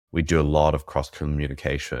we do a lot of cross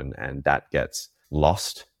communication, and that gets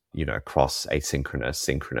lost, across asynchronous,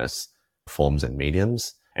 synchronous forms and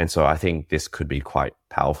mediums. And so I think this could be quite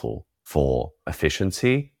powerful for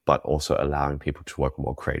efficiency, but also allowing people to work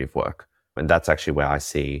more creative work. And that's actually where I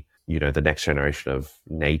see, the next generation of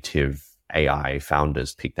native AI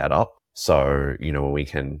founders pick that up. So, when we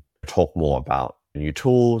can talk more about new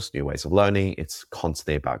tools, new ways of learning, it's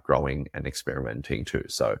constantly about growing and experimenting too.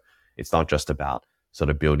 So it's not just about sort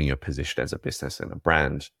of building your position as a business and a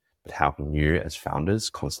brand, but how can you as founders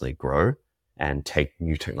constantly grow and take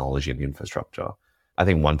new technology and infrastructure. I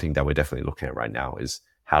think one thing that we're definitely looking at right now is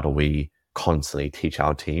how do we constantly teach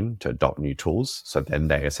our team to adopt new tools so then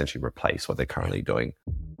they essentially replace what they're currently doing.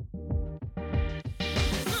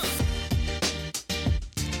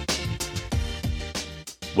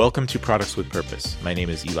 Welcome to Products with Purpose. My name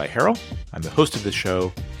is Eli Harrell. I'm the host of this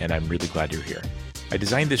show, and I'm really glad you're here. I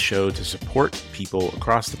designed this show to support people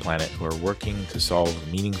across the planet who are working to solve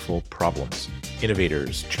meaningful problems,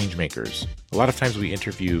 innovators, change makers. A lot of times we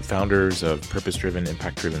interview founders of purpose-driven,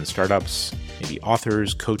 impact-driven startups, maybe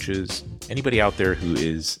authors, coaches, anybody out there who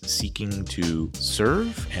is seeking to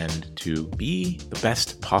serve and to be the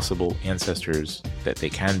best possible ancestors that they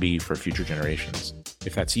can be for future generations.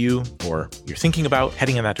 If that's you, or you're thinking about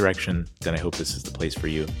heading in that direction, then I hope this is the place for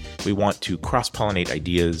you. We want to cross-pollinate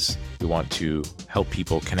ideas. We want to help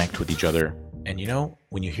people connect with each other. And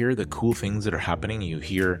when you hear the cool things that are happening, you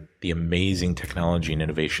hear the amazing technology and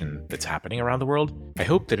innovation that's happening around the world, I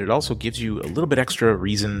hope that it also gives you a little bit extra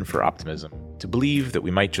reason for optimism, to believe that we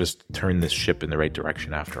might just turn this ship in the right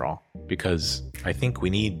direction after all. Because I think we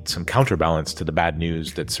need some counterbalance to the bad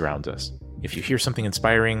news that surrounds us. If you hear something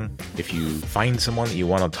inspiring, if you find someone that you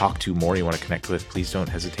want to talk to more, you want to connect with, please don't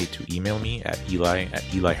hesitate to email me at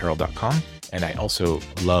eli@eliharrell.com. And I also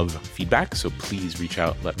love feedback, so please reach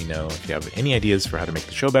out. Let me know if you have any ideas for how to make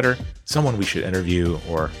the show better, someone we should interview,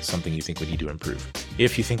 or something you think we need to improve.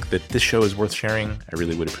 If you think that this show is worth sharing, I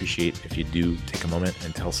really would appreciate if you do take a moment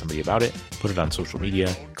and tell somebody about it. Put it on social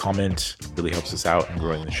media, comment, really helps us out in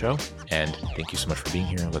growing the show. And thank you so much for being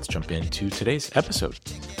here. Let's jump into today's episode.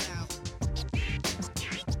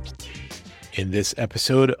 In this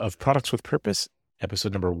episode of Products with Purpose,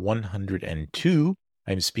 episode number 102,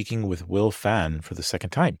 I'm speaking with Will Fan for the second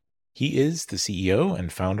time. He is the CEO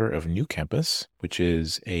and founder of NewCampus, which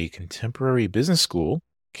is a contemporary business school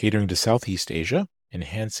catering to Southeast Asia,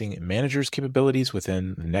 enhancing managers' capabilities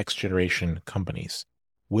within the next generation companies.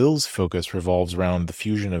 Will's focus revolves around the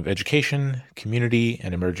fusion of education, community,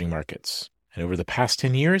 and emerging markets. And over the past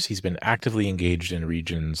 10 years, he's been actively engaged in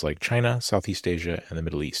regions like China, Southeast Asia, and the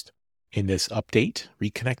Middle East. In this Update,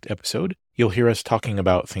 Reconnect episode, you'll hear us talking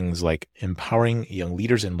about things like empowering young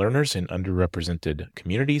leaders and learners in underrepresented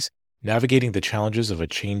communities, navigating the challenges of a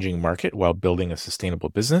changing market while building a sustainable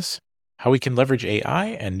business, how we can leverage AI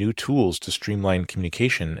and new tools to streamline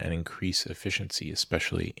communication and increase efficiency,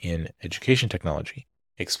 especially in education technology,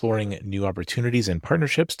 exploring new opportunities and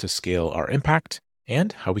partnerships to scale our impact,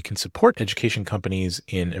 and how we can support education companies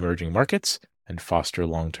in emerging markets and foster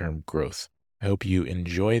long-term growth. I hope you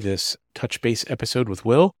enjoy this touch base episode with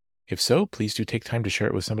Will. If so, please do take time to share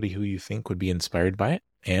it with somebody who you think would be inspired by it.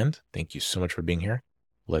 And thank you so much for being here.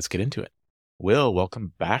 Let's get into it. Will,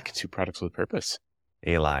 welcome back to Products with Purpose.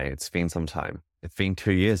 Eli, it's been some time. It's been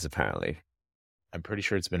 2 years, apparently. I'm pretty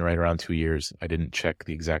sure it's been right around 2 years. I didn't check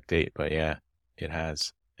the exact date, but yeah, it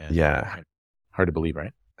has. And yeah. Hard to believe,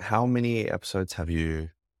 right? How many episodes have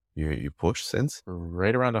you pushed since?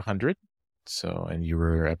 Right around 100. So, and you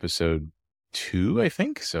were episode 2, I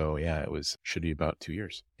think. So yeah, should be about 2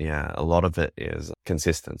 years. Yeah, a lot of it is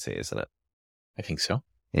consistency, isn't it? I think so.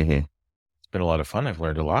 Mm-hmm. It's been a lot of fun. I've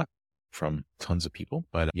learned a lot from tons of people.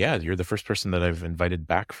 But yeah, you're the first person that I've invited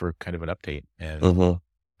back for kind of an update. And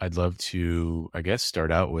I'd love to, I guess,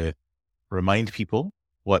 start out with remind people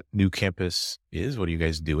what NewCampus is. What are you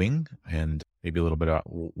guys doing? And maybe a little bit about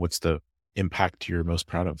what's the impact you're most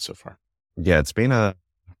proud of so far? Yeah, it's been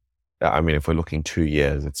if we're looking 2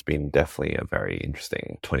 years, it's been definitely a very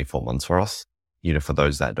interesting 24 months for us. For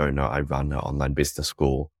those that don't know, I run an online business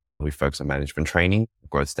school. We focus on management training,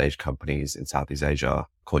 growth stage companies in Southeast Asia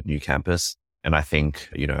called NewCampus. And I think,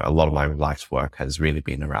 a lot of my life's work has really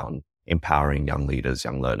been around empowering young leaders,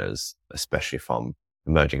 young learners, especially from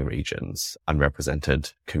emerging regions,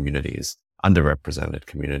 underrepresented communities.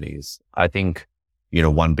 I think,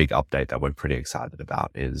 one big update that we're pretty excited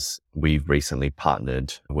about is we've recently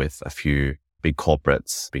partnered with a few big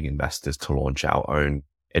corporates, big investors to launch our own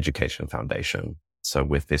education foundation. So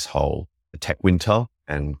with this whole tech winter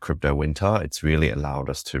and crypto winter, it's really allowed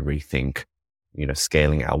us to rethink,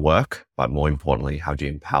 scaling our work, but more importantly, how do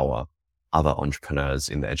you empower other entrepreneurs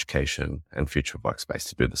in the education and future of workspace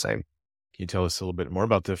to do the same. Can you tell us a little bit more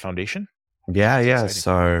about the foundation? Yeah. Exciting.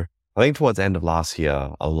 So I think towards the end of last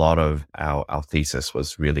year, a lot of our thesis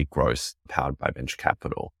was really growth powered by venture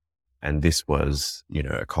capital. And this was,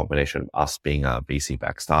 a combination of us being a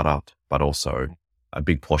VC-backed startup, but also a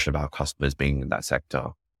big portion of our customers being in that sector.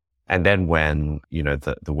 And then when,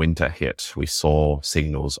 the winter hit, we saw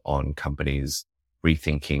signals on companies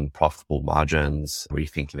rethinking profitable margins,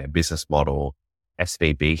 rethinking their business model.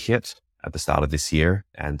 SVB hit at the start of this year,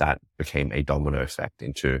 and that became a domino effect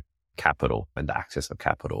into capital and the access of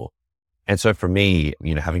capital. And so for me,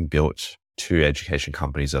 having built 2 education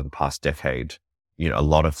companies over the past decade, a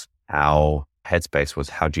lot of our headspace was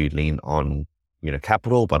how do you lean on,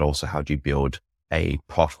 capital, but also how do you build a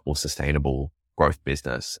profitable, sustainable growth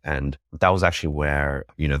business? And that was actually where,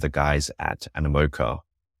 the guys at Animoca,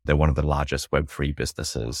 they're one of the largest Web3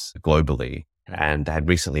 businesses globally. And they had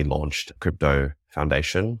recently launched a crypto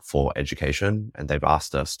foundation for education. And they've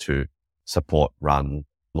asked us to support,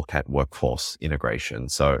 look at workforce integration.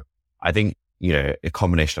 So I think, a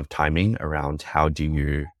combination of timing around how do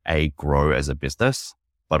you grow as a business,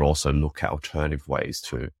 but also look at alternative ways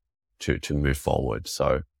to move forward.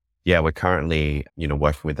 So yeah, we're currently,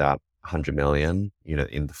 working with about 100 million,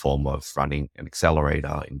 in the form of running an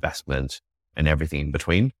accelerator, investment, and everything in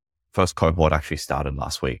between. First cohort actually started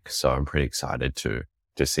last week. So I'm pretty excited to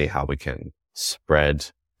see how we can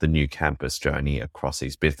spread the NewCampus journey across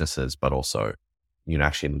these businesses, but also,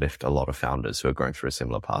 actually lift a lot of founders who are going through a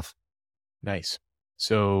similar path. Nice.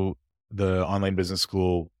 So the online business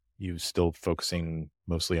school, you still focusing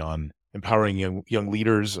mostly on empowering young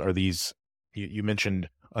leaders. Are these, you mentioned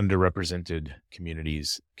underrepresented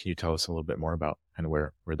communities. Can you tell us a little bit more about kind of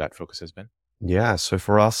where that focus has been? Yeah. So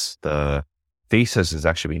for us, the thesis has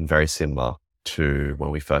actually been very similar to when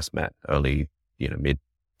we first met early, mid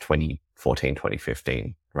 2014,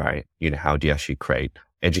 2015, right? How do you actually create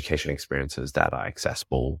education experiences that are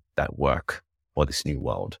accessible, that work for this new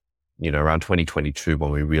world? Around 2022, when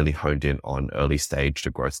we really honed in on early stage to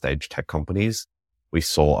growth stage tech companies, we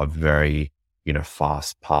saw a very,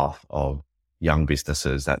 fast path of young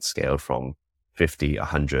businesses that scaled from 50,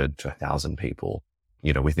 100 to 1,000 people,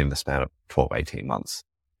 within the span of 12, 18 months.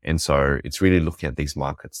 And so it's really looking at these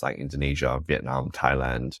markets like Indonesia, Vietnam,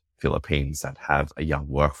 Thailand, Philippines that have a young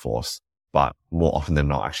workforce, but more often than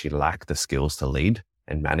not actually lack the skills to lead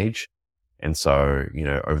and manage. And so,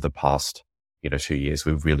 over the past, 2 years,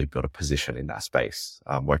 we've really built a position in that space,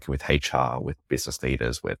 working with HR, with business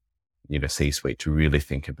leaders, with, C-suite to really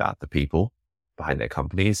think about the people behind their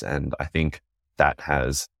companies. And I think that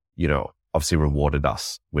has, obviously rewarded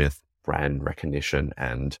us with brand recognition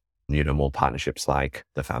and, more partnerships like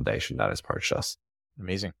the foundation that has approached us.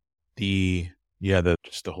 Amazing.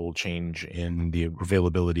 Just the whole change in the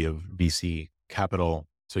availability of VC capital.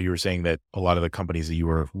 So you were saying that a lot of the companies that you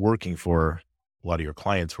were working for, a lot of your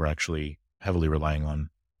clients were actually heavily relying on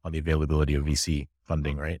the availability of VC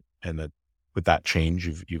funding, right? And that with that change,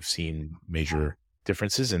 you've seen major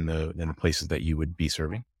differences in the places that you would be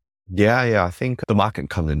serving. Yeah. I think the market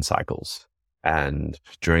comes in cycles. And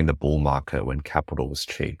during the bull market, when capital was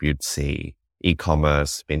cheap, you'd see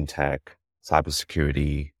e-commerce, fintech,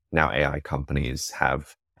 cybersecurity, now AI companies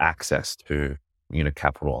have access to,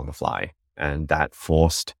 capital on the fly. And that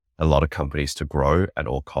forced a lot of companies to grow at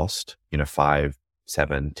all cost, 5,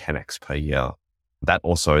 7, 10x per year. That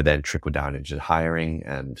also then trickled down into hiring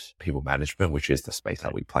and people management, which is the space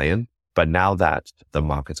that we play in. But now that the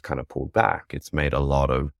market's kind of pulled back, it's made a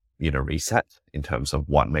lot of, reset in terms of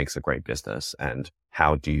what makes a great business and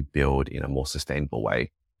how do you build in a more sustainable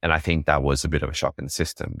way. And I think that was a bit of a shock in the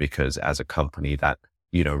system because as a company that,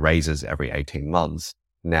 raises every 18 months,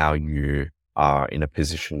 now you are in a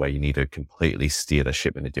position where you need to completely steer the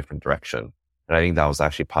ship in a different direction. And I think that was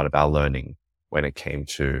actually part of our learning when it came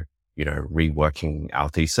to, reworking our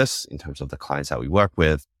thesis in terms of the clients that we work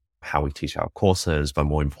with, how we teach our courses, but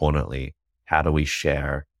more importantly, how do we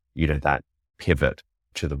share, that pivot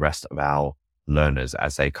to the rest of our learners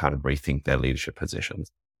as they kind of rethink their leadership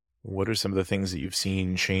positions. What are some of the things that you've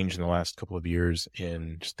seen change in the last couple of years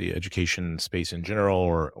in just the education space in general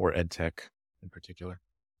or ed tech in particular?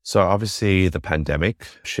 So obviously the pandemic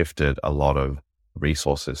shifted a lot of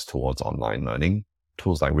resources towards online learning.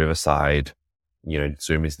 Tools like Riverside,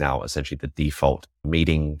 Zoom is now essentially the default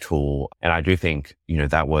meeting tool. And I do think,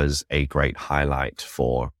 that was a great highlight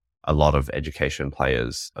for a lot of education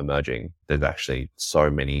players emerging. There's actually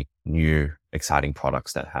so many new exciting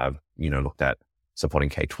products that have, looked at supporting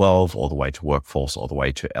K-12 all the way to workforce, all the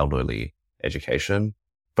way to elderly education.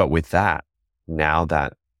 But with that, now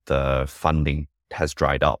that the funding has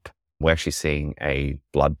dried up, we're actually seeing a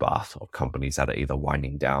bloodbath of companies that are either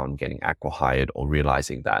winding down, getting acqui-hired, or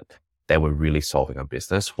realizing that they were really solving a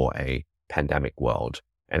business for a pandemic world.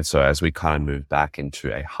 And so as we kind of move back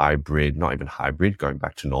into a hybrid, not even hybrid, going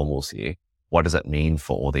back to normalcy, what does it mean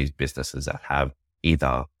for all these businesses that have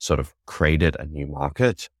either sort of created a new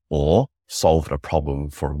market or solved a problem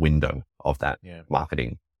for a window of that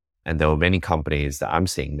marketing? And there were many companies that I'm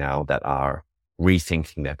seeing now that are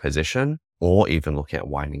rethinking their position or even looking at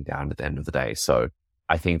winding down at the end of the day. So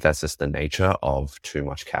I think that's just the nature of too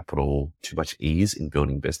much capital, too much ease in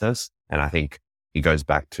building business. And I think it goes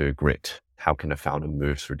back to grit. How can a founder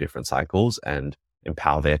move through different cycles and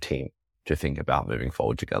empower their team to think about moving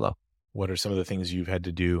forward together? What are some of the things you've had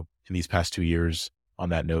to do in these past 2 years on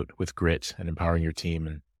that note with grit and empowering your team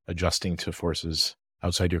and adjusting to forces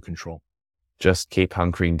outside your control? Just keep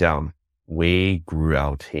hunkering down. We grew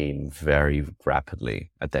our team very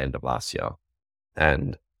rapidly at the end of last year.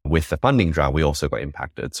 And with the funding drought, we also got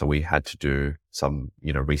impacted. So we had to do some,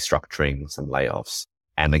 restructuring, some layoffs,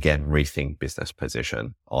 and again, rethink business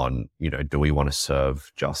position on, do we want to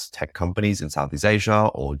serve just tech companies in Southeast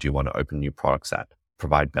Asia, or do you want to open new products that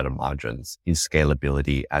provide better margins? Is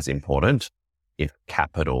scalability as important if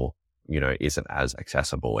capital, isn't as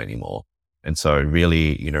accessible anymore? And so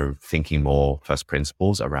really, thinking more first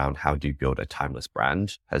principles around how do you build a timeless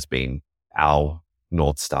brand has been our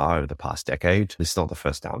North Star over the past decade. This is not the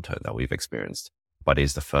first downturn that we've experienced, but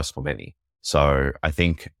is the first for many. So I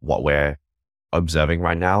think what we're observing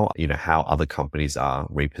right now, how other companies are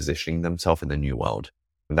repositioning themselves in the new world.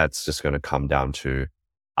 And that's just going to come down to,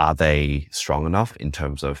 are they strong enough in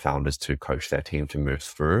terms of founders to coach their team to move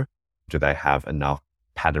through? Do they have enough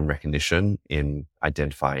pattern recognition in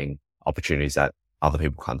identifying opportunities that other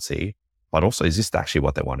people can't see? But also, is this actually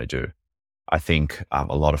what they want to do? I think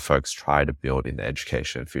a lot of folks try to build in the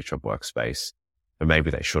education future of workspace, but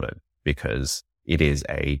maybe they shouldn't, because it is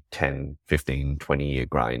a 10, 15, 20-year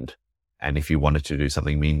grind. And if you wanted to do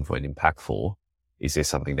something meaningful and impactful, is there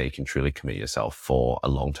something that you can truly commit yourself for a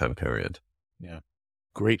long-term period? Yeah.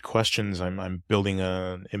 Great questions. I'm building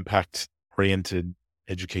an impact-oriented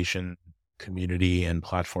education community and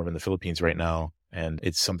platform in the Philippines right now. And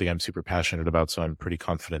it's something I'm super passionate about. So I'm pretty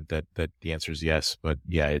confident that the answer is yes. But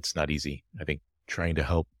yeah, it's not easy. I think trying to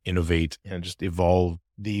help innovate and just evolve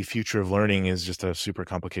the future of learning is just a super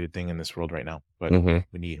complicated thing in this world right now. But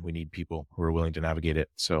we need people who are willing to navigate it.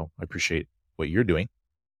 So I appreciate what you're doing.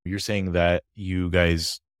 You're saying that you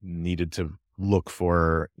guys needed to look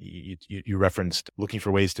for, you referenced looking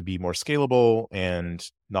for ways to be more scalable and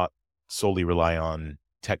not solely rely on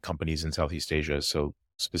tech companies in Southeast Asia. So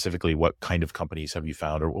specifically, what kind of companies have you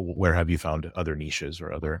found, or where have you found other niches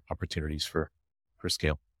or other opportunities for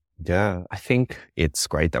scale? Yeah, I think it's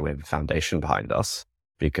great that we have a foundation behind us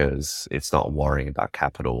because it's not worrying about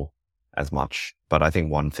capital as much. But I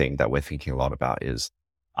think one thing that we're thinking a lot about is,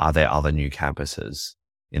 are there other new campuses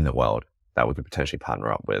in the world that we could potentially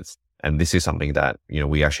partner up with? And this is something that,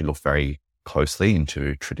 we actually look very closely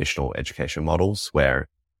into traditional education models where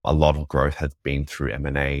a lot of growth has been through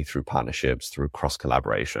M&A, through partnerships, through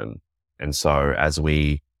cross-collaboration. And so as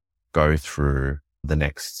we go through the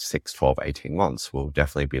next 6, 12, 18 months, we'll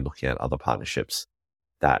definitely be looking at other partnerships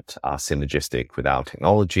that are synergistic with our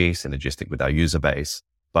technology, synergistic with our user base,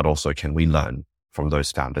 but also can we learn from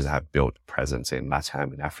those founders that have built presence in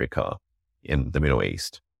LATAM, in Africa, in the Middle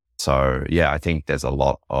East. So yeah, I think there's a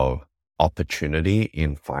lot of opportunity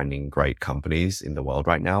in finding great companies in the world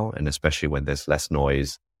right now. And especially when there's less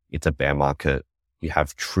noise, it's a bear market. You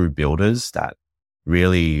have true builders that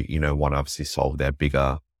really, want to obviously solve their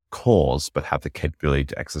bigger cause, but have the capability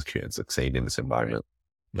to execute and succeed in this environment.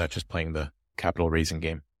 Not just playing the capital raising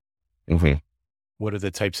game. Mm-hmm. What are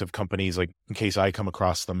the types of companies, like in case I come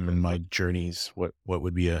across them in my journeys, what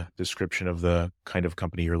would be a description of the kind of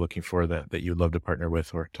company you're looking for that you'd love to partner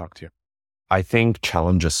with or talk to? I think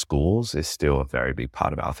challenger schools is still a very big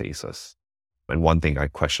part of our thesis. And one thing I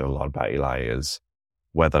question a lot about Eli is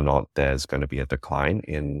whether or not there's going to be a decline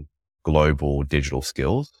in global digital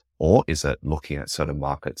skills, or is it looking at certain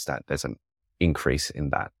markets that there's an increase in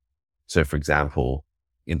that? So for example,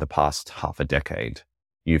 in the past half a decade,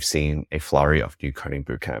 you've seen a flurry of new coding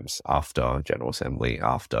bootcamps after General Assembly,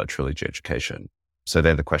 after Trilogy Education. So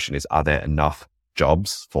then the question is, are there enough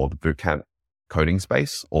jobs for the bootcamp coding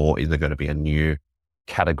space, or is there going to be a new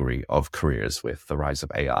category of careers with the rise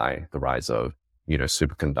of AI, the rise of,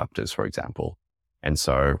 superconductors, for example? And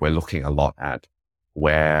so we're looking a lot at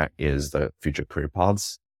where is the future career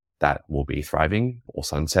paths that will be thriving or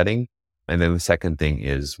sunsetting. And then the second thing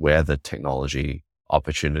is where the technology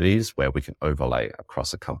opportunities where we can overlay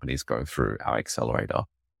across the companies going through our accelerator.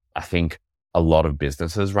 I think a lot of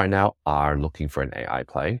businesses right now are looking for an AI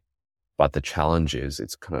play, but the challenge is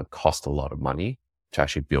it's going to cost a lot of money to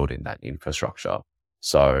actually build in that infrastructure.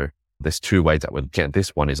 So there's two ways that we're looking at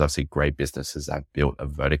this. One is obviously great businesses that built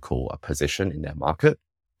a position in their market,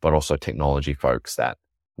 but also technology folks that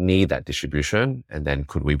need that distribution. And then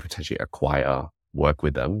could we potentially work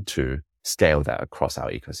with them to scale that across our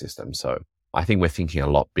ecosystem? So I think we're thinking a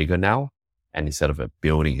lot bigger now. And instead of it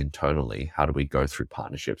building internally, how do we go through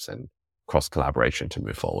partnerships and cross collaboration to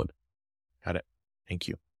move forward? Got it. Thank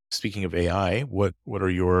you. Speaking of AI, what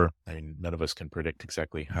are none of us can predict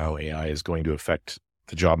exactly how AI is going to affect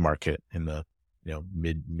the job market in the,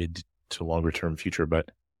 mid to longer term future,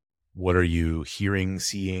 but what are you hearing,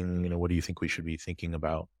 seeing, what do you think we should be thinking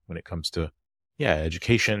about when it comes to,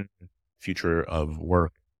 education, future of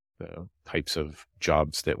work, the types of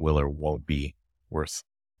jobs that will or won't be worth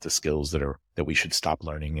the skills that we should stop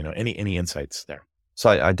learning, any insights there? So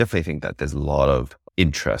I definitely think that there's a lot of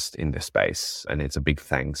interest in this space, and it's a big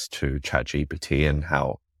thanks to ChatGPT and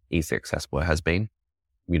how easy accessible it has been.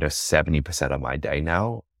 70% of my day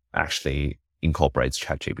now actually incorporates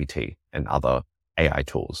ChatGPT and other AI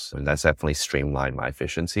tools. And that's definitely streamlined my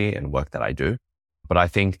efficiency and work that I do. But I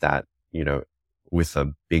think that, with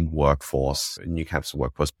a big workforce, NewCampus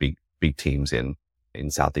workforce, big teams in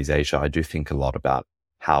Southeast Asia, I do think a lot about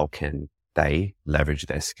how can they leverage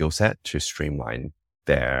their skill set to streamline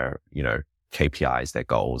their, KPIs, their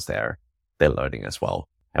goals, their learning as well.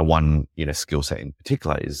 And one, skill set in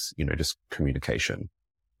particular is, just communication.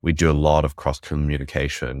 We do a lot of cross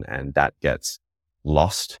communication, and that gets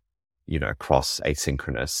lost, across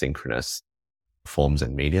asynchronous, synchronous forms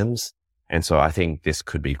and mediums. And so I think this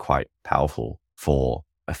could be quite powerful for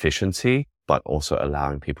efficiency, but also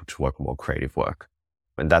allowing people to work more creative work.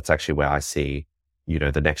 And that's actually where I see,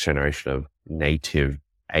 the next generation of native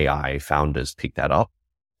AI founders pick that up.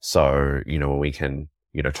 So, when we can,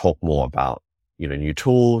 talk more about, new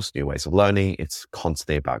tools, new ways of learning, it's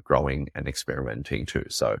constantly about growing and experimenting too.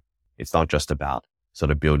 So it's not just about sort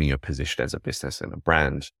of building your position as a business and a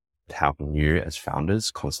brand. How can you as founders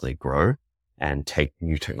constantly grow and take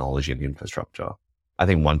new technology and infrastructure? I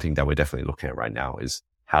think one thing that we're definitely looking at right now is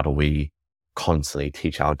how do we constantly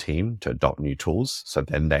teach our team to adopt new tools so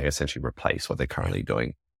then they essentially replace what they're currently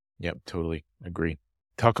doing. Yep, totally agree.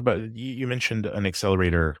 Talk about, you mentioned an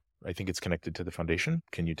accelerator. I think it's connected to the foundation.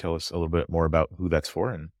 Can you tell us a little bit more about who that's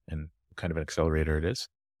for and what kind of an accelerator it is?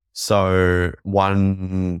 So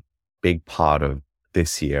one big part of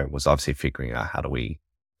this year was obviously figuring out how do we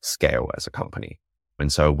scale as a company.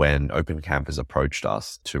 And so when NewCampus approached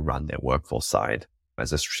us to run their workforce side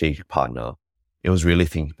as a strategic partner, it was really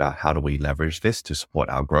thinking about how do we leverage this to support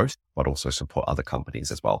our growth, but also support other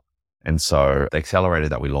companies as well. And so the accelerator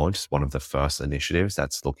that we launched is one of the first initiatives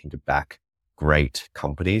that's looking to back great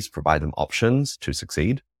companies, provide them options to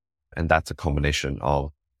succeed. And that's a combination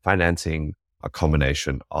of financing, a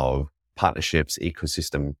combination of partnerships,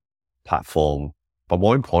 ecosystem, platform, but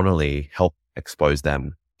more importantly, help expose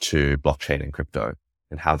them to blockchain and crypto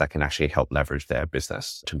and how that can actually help leverage their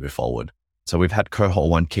business to move forward. So we've had cohort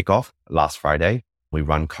 1 kickoff last Friday. We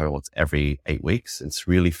run cohorts every 8 weeks. It's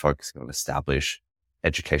really focusing on established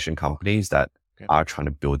education companies that are trying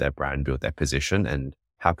to build their brand, build their position, and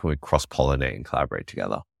how can we cross-pollinate and collaborate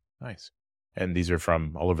together? Nice. And these are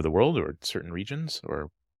from all over the world or certain regions or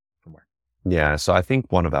from where? Yeah. So I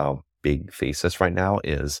think one of our big thesis right now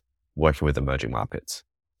is working with emerging markets.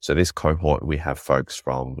 So this cohort, we have folks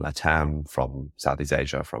from LATAM, from Southeast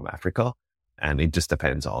Asia, from Africa, and it just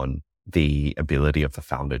depends on the ability of the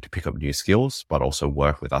founder to pick up new skills, but also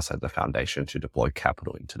work with us at the foundation to deploy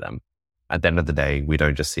capital into them. At the end of the day, we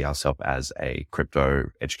don't just see ourselves as a crypto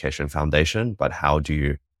education foundation, but how do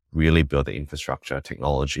you really build the infrastructure,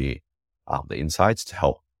 technology, the insights to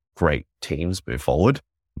help great teams move forward,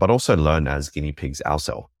 but also learn as guinea pigs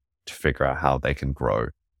ourselves to figure out how they can grow.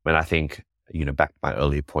 And I think, back to my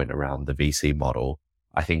earlier point around the VC model,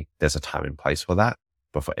 I think there's a time and place for that.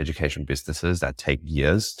 But for education businesses that take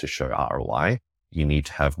years to show ROI, you need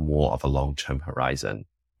to have more of a long-term horizon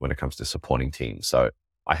when it comes to supporting teams. So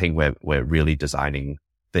I think we're really designing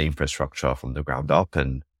the infrastructure from the ground up,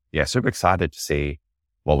 and super excited to see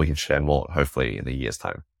what we can share more, hopefully in a year's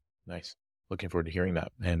time. Nice. Looking forward to hearing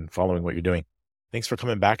that and following what you're doing. Thanks for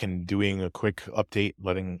coming back and doing a quick update,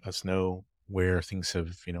 letting us know where things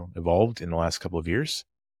have, evolved in the last couple of years.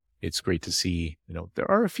 It's great to see, there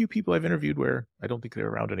are a few people I've interviewed where I don't think they're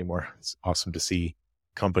around anymore. It's awesome to see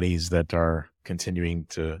companies that are continuing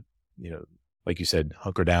to, like you said,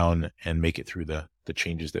 hunker down and make it through the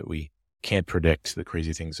changes that we can't predict, the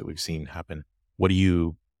crazy things that we've seen happen.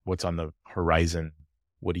 What's on the horizon?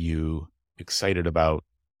 What are you excited about?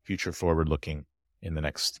 future forward looking in the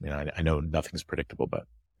next, I know nothing's predictable, but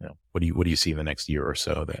what do you see in the next year or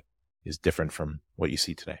so that is different from what you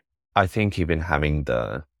see today? I think even having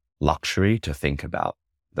the luxury to think about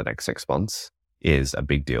the next 6 months is a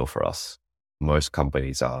big deal for us. Most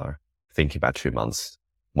companies are thinking about 2 months,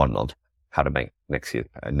 1 month, how to make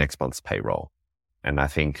next month's payroll. And I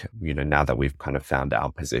think, now that we've kind of found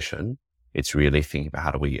our position, it's really thinking about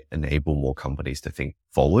how do we enable more companies to think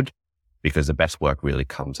forward, because the best work really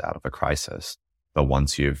comes out of a crisis. But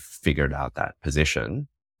once you've figured out that position,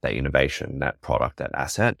 that innovation, that product, that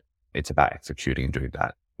asset, it's about executing and doing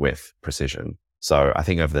that with precision. So I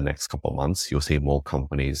think over the next couple of months, you'll see more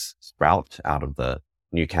companies sprout out of the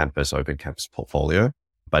NewCampus, Open Campus portfolio.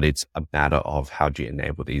 But it's a matter of how do you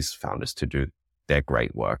enable these founders to do their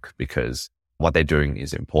great work, because what they're doing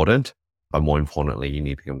is important, but more importantly, you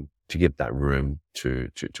need them to give that room to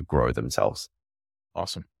grow themselves.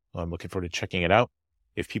 Awesome. Well, I'm looking forward to checking it out.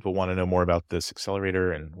 If people want to know more about this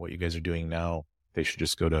accelerator and what you guys are doing now, they should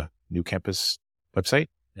just go to NewCampus website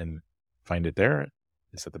and find it there.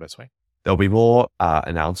 Is that the best way? There'll be more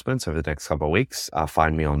announcements over the next couple of weeks.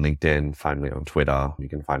 Find me on LinkedIn, find me on Twitter. You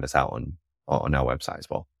can find us out on our website as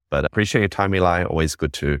well. But appreciate your time, Eli. Always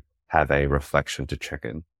good to have a reflection to check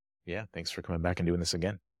in. Yeah. Thanks for coming back and doing this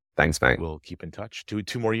again. Thanks, mate. We'll keep in touch.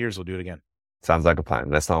 Two more years, we'll do it again. Sounds like a plan.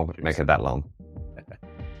 Let's not make it that long.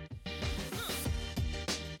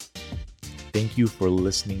 Thank you for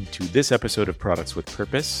listening to this episode of Products with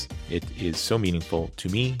Purpose. It is so meaningful to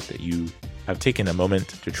me that you have taken a moment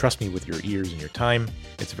to trust me with your ears and your time.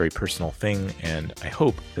 It's a very personal thing, and I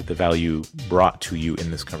hope that the value brought to you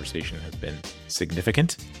in this conversation has been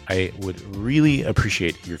significant. I would really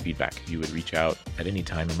appreciate your feedback. If you would reach out at any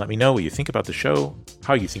time and let me know what you think about the show,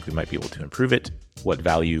 how you think we might be able to improve it, what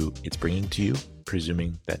value it's bringing to you,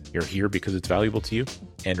 presuming that you're here because it's valuable to you.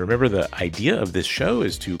 And remember, the idea of this show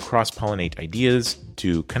is to cross-pollinate ideas,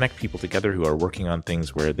 to connect people together who are working on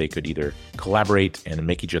things where they could either collaborate and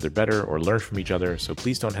make each other better or learn from each other. So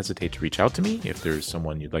please don't hesitate to reach out to me if there's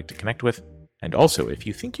someone you'd like to connect with. And also, if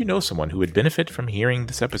you think you know someone who would benefit from hearing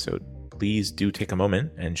this episode, please do take a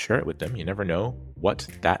moment and share it with them. You never know what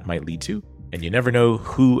that might lead to. And you never know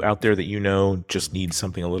who out there that you know just needs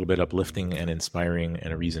something a little bit uplifting and inspiring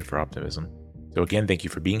and a reason for optimism. So again, thank you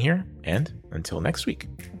for being here, and until next week.